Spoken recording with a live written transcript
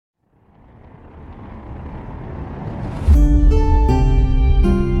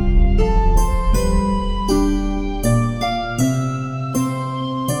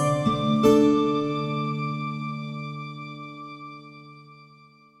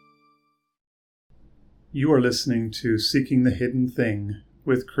You are listening to Seeking the Hidden Thing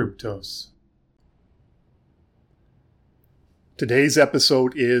with Kryptos. Today's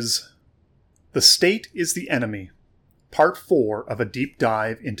episode is The State is the Enemy, Part 4 of a deep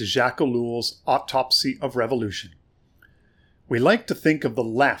dive into Jacques Ellul's Autopsy of Revolution. We like to think of the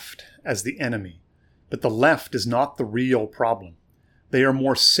left as the enemy, but the left is not the real problem. They are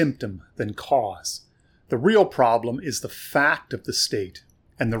more symptom than cause. The real problem is the fact of the state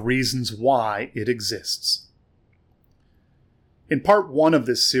and the reasons why it exists. In part 1 of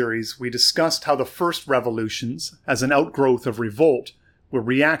this series, we discussed how the first revolutions, as an outgrowth of revolt, were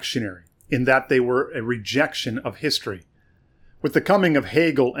reactionary, in that they were a rejection of history. With the coming of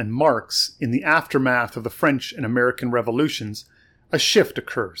Hegel and Marx, in the aftermath of the French and American revolutions, a shift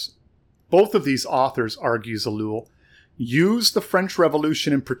occurs. Both of these authors, argues Ellul, used the French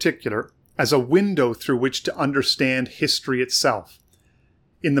Revolution in particular as a window through which to understand history itself.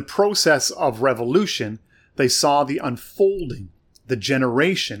 In the process of revolution, they saw the unfolding, the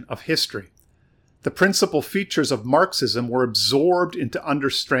generation of history. The principal features of Marxism were absorbed into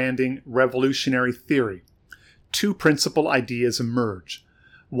understanding revolutionary theory. Two principal ideas emerge.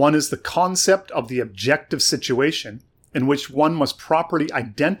 One is the concept of the objective situation, in which one must properly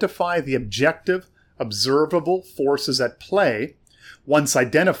identify the objective, observable forces at play. Once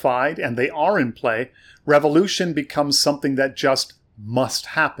identified, and they are in play, revolution becomes something that just must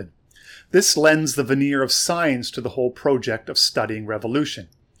happen. This lends the veneer of science to the whole project of studying revolution.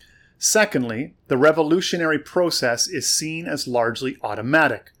 Secondly, the revolutionary process is seen as largely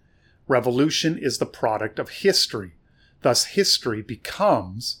automatic. Revolution is the product of history. Thus, history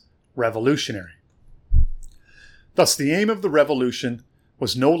becomes revolutionary. Thus, the aim of the revolution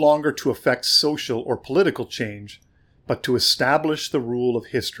was no longer to effect social or political change, but to establish the rule of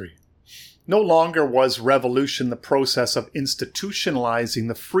history. No longer was revolution the process of institutionalizing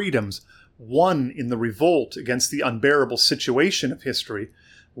the freedoms won in the revolt against the unbearable situation of history.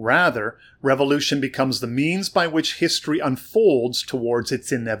 Rather, revolution becomes the means by which history unfolds towards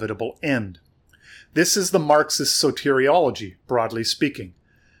its inevitable end. This is the Marxist soteriology, broadly speaking.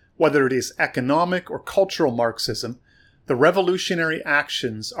 Whether it is economic or cultural Marxism, the revolutionary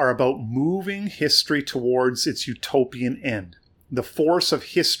actions are about moving history towards its utopian end. The force of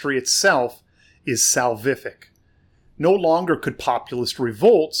history itself is salvific. No longer could populist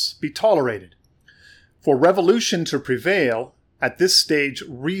revolts be tolerated. For revolution to prevail, at this stage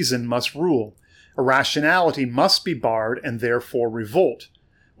reason must rule. Irrationality must be barred and therefore revolt,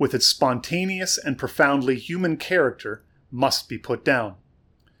 with its spontaneous and profoundly human character, must be put down.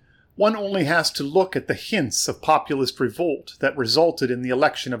 One only has to look at the hints of populist revolt that resulted in the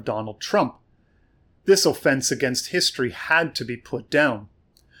election of Donald Trump. This offense against history had to be put down.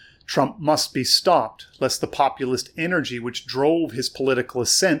 Trump must be stopped, lest the populist energy which drove his political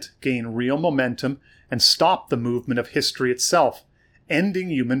ascent gain real momentum and stop the movement of history itself, ending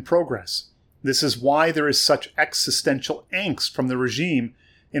human progress. This is why there is such existential angst from the regime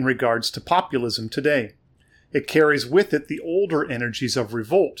in regards to populism today. It carries with it the older energies of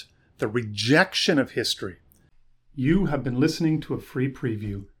revolt, the rejection of history. You have been listening to a free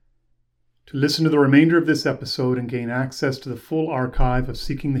preview. To listen to the remainder of this episode and gain access to the full archive of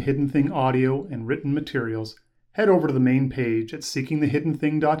Seeking the Hidden Thing audio and written materials, head over to the main page at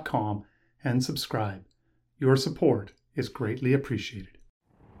seekingthehiddenthing.com and subscribe. Your support is greatly appreciated.